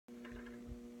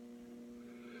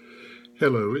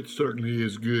Hello, it certainly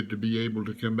is good to be able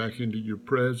to come back into your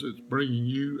presence, bringing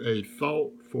you a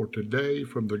thought for today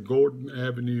from the Gordon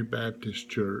Avenue Baptist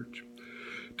Church.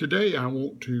 Today I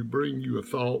want to bring you a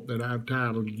thought that I've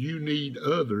titled, You Need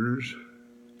Others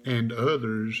and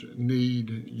Others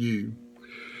Need You.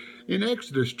 In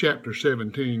Exodus chapter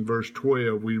 17, verse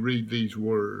 12, we read these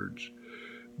words,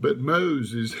 But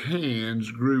Moses' hands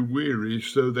grew weary,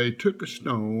 so they took a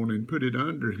stone and put it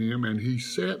under him, and he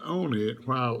sat on it,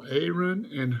 while Aaron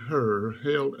and Hur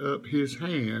held up his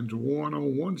hands, one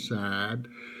on one side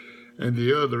and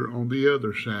the other on the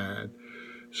other side.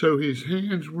 So his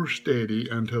hands were steady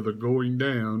until the going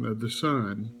down of the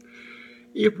sun.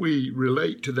 If we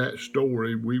relate to that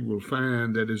story, we will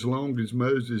find that as long as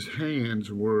Moses'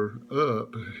 hands were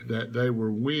up, that they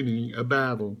were winning a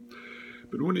battle.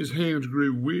 But when his hands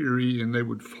grew weary and they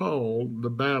would fall, the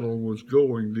battle was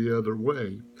going the other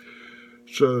way.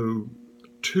 So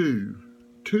two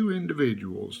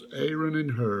individuals, Aaron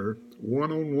and Hur,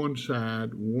 one on one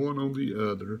side, one on the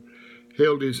other,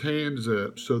 held his hands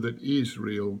up so that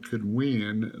Israel could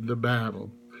win the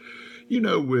battle. You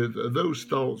know, with those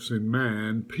thoughts in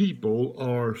mind, people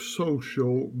are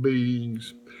social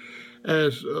beings.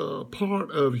 As a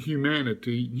part of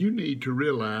humanity, you need to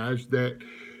realize that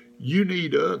you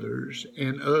need others,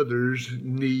 and others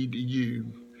need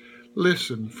you.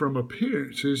 Listen, from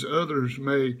appearances, others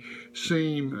may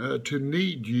seem to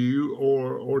need you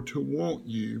or to want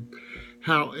you.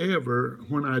 However,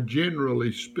 when I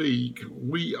generally speak,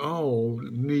 we all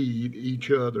need each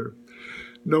other.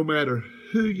 No matter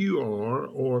who you are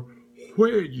or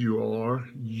where you are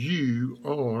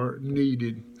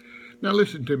needed. Now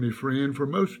listen to me, friend. For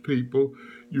most people,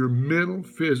 your mental,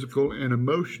 physical, and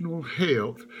emotional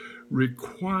health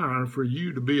require for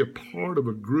you to be a part of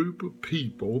a group of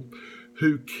people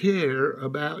who care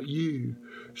about you.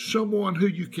 Someone who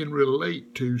you can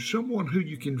relate to, someone who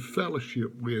you can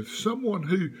fellowship with, someone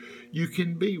who you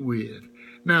can be with.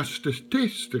 Now,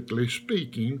 statistically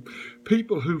speaking,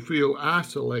 people who feel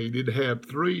isolated have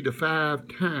 3 to 5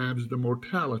 times the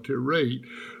mortality rate,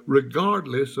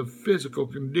 regardless of physical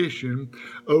condition,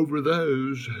 over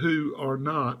those who are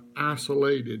not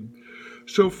isolated.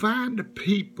 So find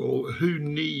people who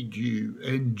need you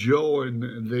and join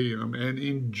them and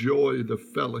enjoy the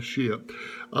fellowship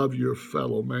of your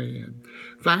fellow man.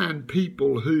 Find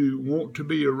people who want to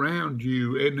be around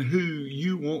you and who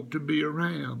you want to be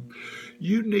around.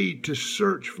 You need to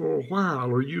search for a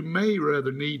while, or you may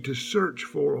rather need to search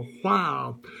for a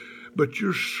while, but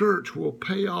your search will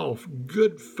pay off.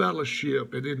 Good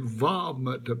fellowship and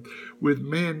involvement with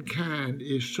mankind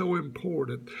is so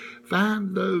important.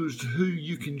 Find those who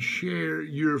you can share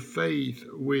your faith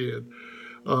with.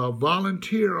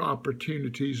 Volunteer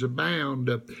opportunities abound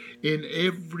in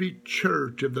every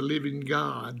church of the living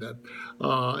God,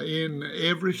 in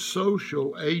every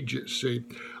social agency,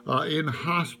 in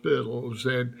hospitals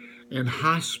and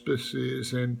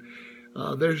hospices, and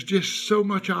there's just so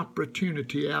much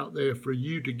opportunity out there for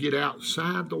you to get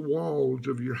outside the walls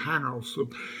of your house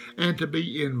and to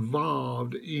be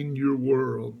involved in your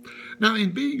world. Now,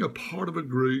 in being a part of a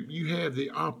group, you have the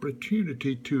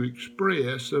opportunity to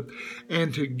express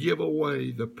and to give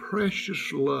away the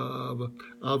precious love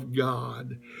of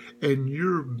God, and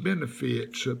your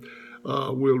benefits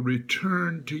will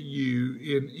return to you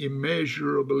in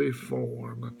immeasurably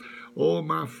form. Oh,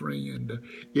 my friend,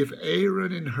 if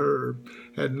Aaron and Hur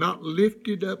had not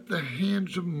lifted up the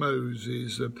hands of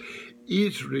Moses,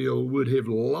 Israel would have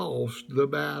lost the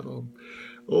battle.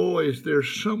 Oh, is there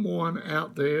someone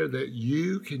out there that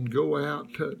you can go out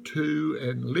to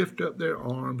and lift up their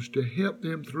arms to help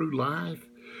them through life?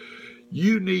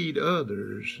 You need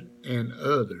others, and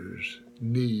others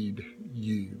need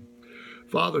you.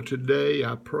 Father, today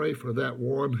I pray for that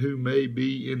one who may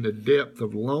be in the depth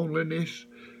of loneliness.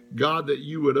 God, that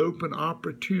you would open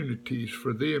opportunities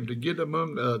for them to get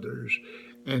among others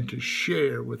and to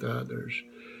share with others.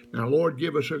 Now, Lord,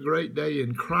 give us a great day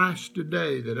in Christ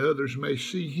today, that others may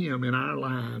see him in our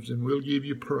lives, and we'll give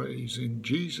you praise. In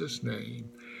Jesus' name,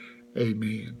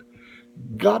 amen.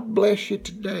 God bless you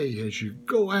today as you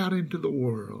go out into the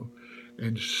world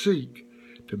and seek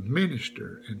to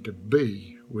minister and to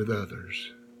be with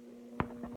others.